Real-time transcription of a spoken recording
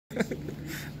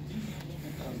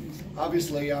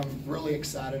Obviously, I'm really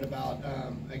excited about,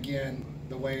 again,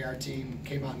 the way our team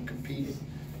came out and competed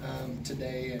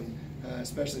today, and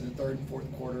especially the third and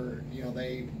fourth quarter. You know,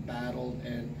 they battled,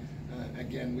 and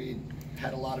again, we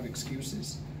had a lot of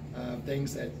excuses,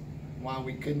 things that why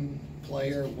we couldn't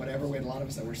play or whatever. We had a lot of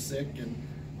us that were sick and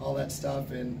all that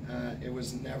stuff, and it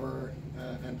was never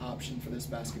an option for this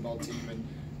basketball team, and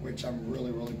which I'm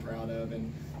really, really proud of.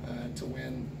 And to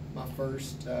win my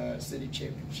first city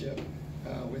championship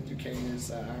with Duquesne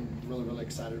is, I'm really, really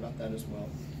excited about that as well.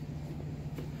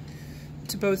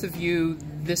 To both of you,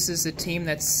 this is a team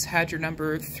that's had your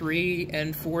number 3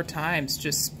 and 4 times.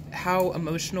 Just how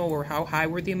emotional or how high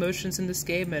were the emotions in this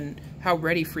game, and how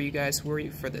ready for you guys were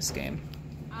you for this game?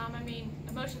 I mean,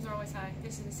 emotions are always high.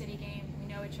 This is a city game.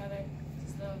 We know each other.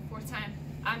 This is the 4th time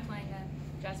I'm playing them.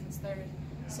 Jasmine's 3rd.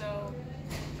 So,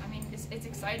 I mean, it's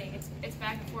exciting. It's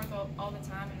back and forth all the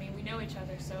time. I mean, we know each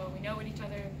other, so we know what each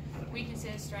other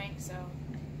weaknesses, strengths. So,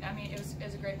 I mean, it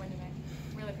was a great win tonight.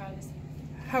 Really proud of this team.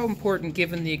 How important,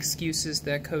 given the excuses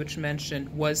that Coach mentioned,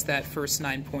 was that first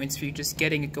 9 points for you, just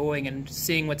getting it going and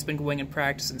seeing what's been going in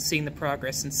practice and seeing the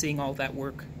progress and seeing all that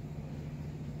work?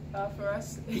 For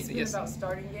us, it's been Yes. about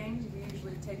starting games. We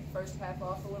usually take the first half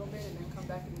off a little bit and then come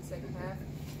back in the second half.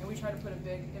 And we try to put a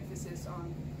big emphasis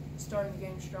on starting the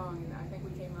game strong. And I think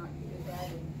we came out and did that.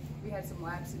 And we had some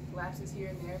lapses here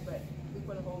and there, but we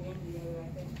put a whole game together, I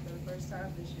think, for the first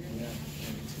time this year. Yeah.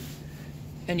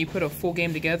 And you put a full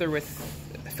game together with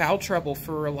foul trouble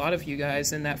for a lot of you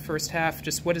guys in that first half.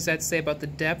 Just what does that say about the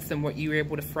depth and what you were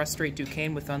able to frustrate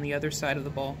Duquesne with on the other side of the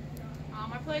ball?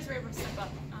 Our players were able to step up.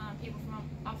 People from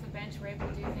off the bench were able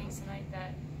to do things tonight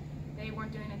that they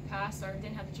weren't doing in the past or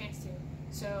didn't have the chance to.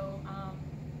 So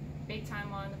big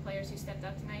time on the players who stepped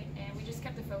up tonight, and we just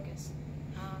kept the focus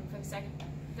for the second.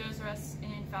 Those of us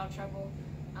in foul trouble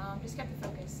just kept the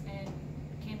focus and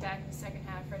came back in the second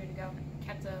half ready to go.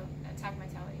 Kept the attack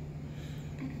mentality.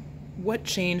 What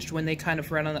changed when they kind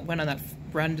of went on that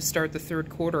run to start the third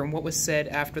quarter, and what was said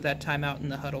after that timeout in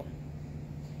the huddle?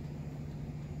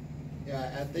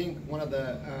 Yeah, I think one of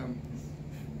the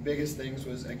biggest things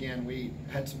was, again, we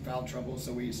had some foul trouble,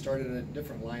 so we started a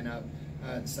different lineup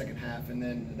the second half, and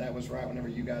then that was right whenever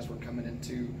you guys were coming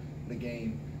into the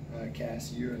game.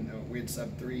 Cass, you and we had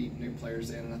subbed 3 new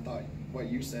players in, and I thought what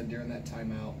you said during that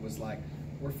timeout was like,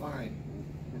 we're fine,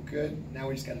 we're good, now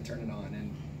we just got to turn it on,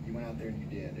 and you went out there and you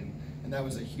did, and that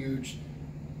was a huge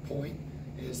point,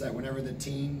 is that whenever the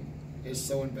team is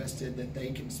so invested that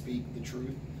they can speak the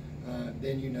truth,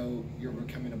 then you know you're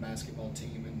becoming a basketball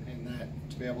team, and that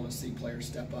to be able to see players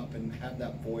step up and have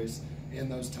that voice in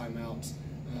those timeouts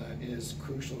is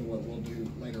crucial to what we'll do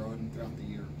later on throughout the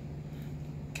year.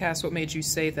 Cass, what made you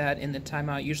say that in the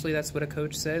timeout? Usually that's what a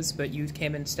coach says, but you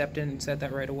came in, stepped in, and said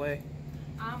that right away.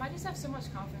 I just have so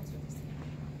much confidence with this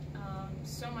team.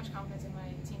 So much confidence in my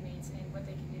teammates and what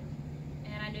they can do.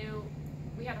 And I knew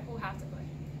we had a whole half to play.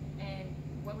 And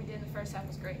what we did in the first half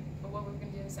was great, but what we were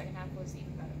going to do in the second half was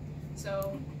even better.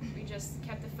 So we just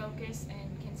kept the focus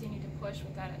and continued to push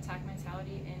with that attack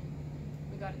mentality, and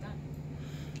we got it done.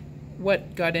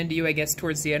 What got into you, I guess,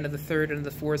 towards the end of the third and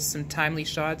the fourth? Some timely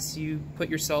shots. You put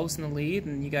yourselves in the lead,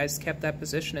 and you guys kept that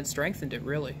position and strengthened it,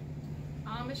 really.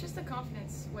 It's just the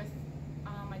confidence with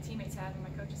my teammates have and my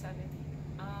coaches have in me.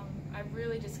 I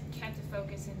really just kept the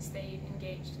focus and stayed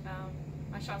engaged.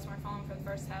 My shots weren't falling for the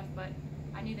first half, but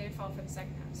I knew they would fall for the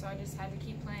second half. So I just had to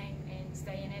keep playing and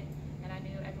stay in it, and I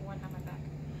knew everyone had my back.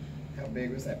 How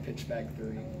big was that pitch back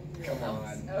 3? Come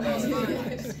on. That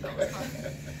was fun.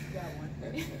 Got one.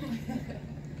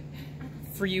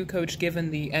 For you, Coach, given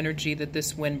the energy that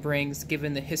this win brings,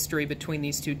 given the history between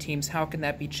these two teams, how can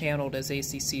that be channeled as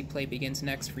ACC play begins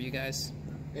next for you guys?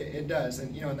 It does,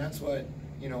 and and that's what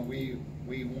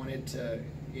we wanted to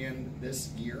end this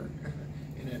year,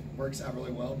 and it works out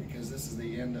really well because this is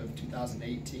the end of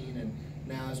 2018, and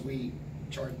now as we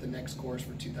chart the next course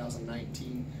for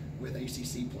 2019 with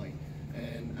ACC play,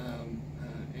 and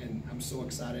I'm so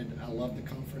excited. I love the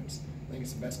conference. I think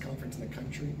it's the best conference in the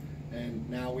country, and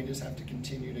now we just have to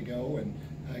continue to go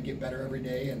and get better every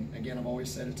day. And again, I've always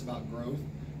said it's about growth.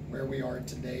 Where we are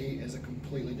today is a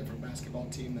completely different basketball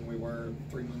team than we were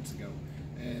 3 months ago,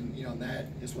 and that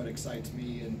is what excites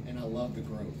me, and I love the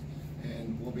growth.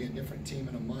 And we'll be a different team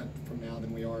in a month from now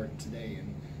than we are today,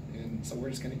 and so we're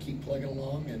just going to keep plugging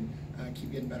along and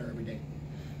keep getting better every day.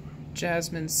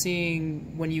 Jasmine,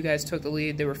 seeing when you guys took the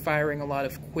lead, they were firing a lot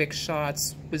of quick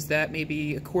shots. Was that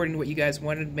maybe according to what you guys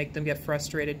wanted to make them get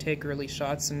frustrated, take early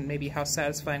shots, and maybe how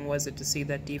satisfying was it to see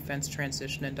that defense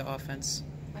transition into offense?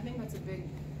 I think that's a big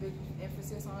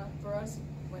emphasis on for us.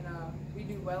 When we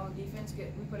do well on defense. We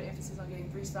put an emphasis on getting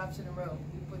 3 stops in a row.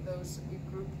 We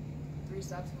grouped 3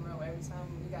 stops in a row. Every time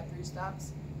we got 3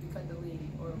 stops, we cut the lead,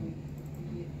 or we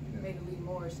made the lead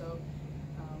more. So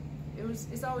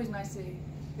it's always nice to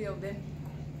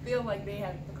feel like they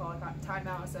had to call a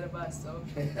timeout instead of us. So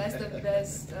that's the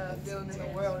best feeling in the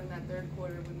world in that third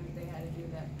quarter when they had to do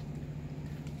that.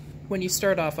 When you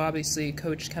start off, obviously,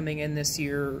 Coach, coming in this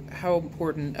year, how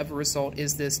important of a result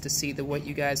is this to see that what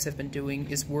you guys have been doing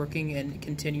is working and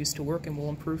continues to work and will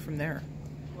improve from there?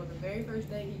 Well, the very first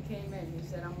day he came in, he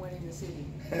said, "I'm winning the city.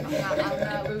 I'm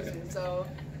not losing." So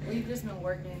we've just been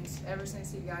working ever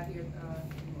since he got here.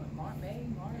 March?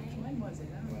 When was it?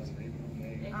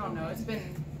 I don't know. It's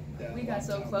been. We got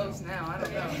so close now. I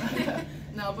don't know.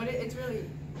 No, but it's really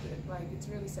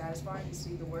satisfying to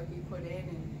see the work we put in,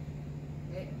 and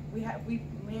we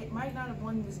might not have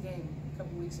won this game a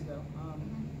couple weeks ago,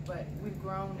 but we've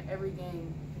grown every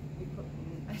game.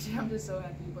 I'm just so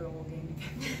happy we put a whole game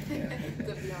together.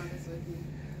 To be honest with you.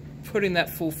 Putting that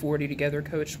full 40 together,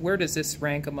 Coach, where does this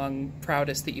rank among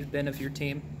proudest that you've been of your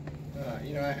team?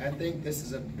 I think this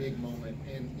is a big moment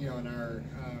in our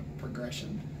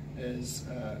progression.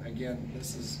 Again,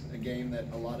 this is a game that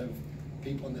a lot of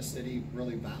people in the city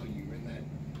really value, and that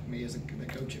me as the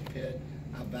coach at Pitt,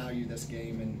 I value this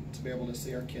game, and to be able to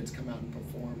see our kids come out and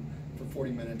perform for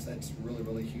 40 minutes, that's really,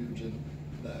 really huge, and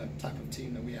the type of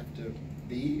team that we have to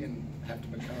be and have to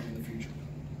become in the future.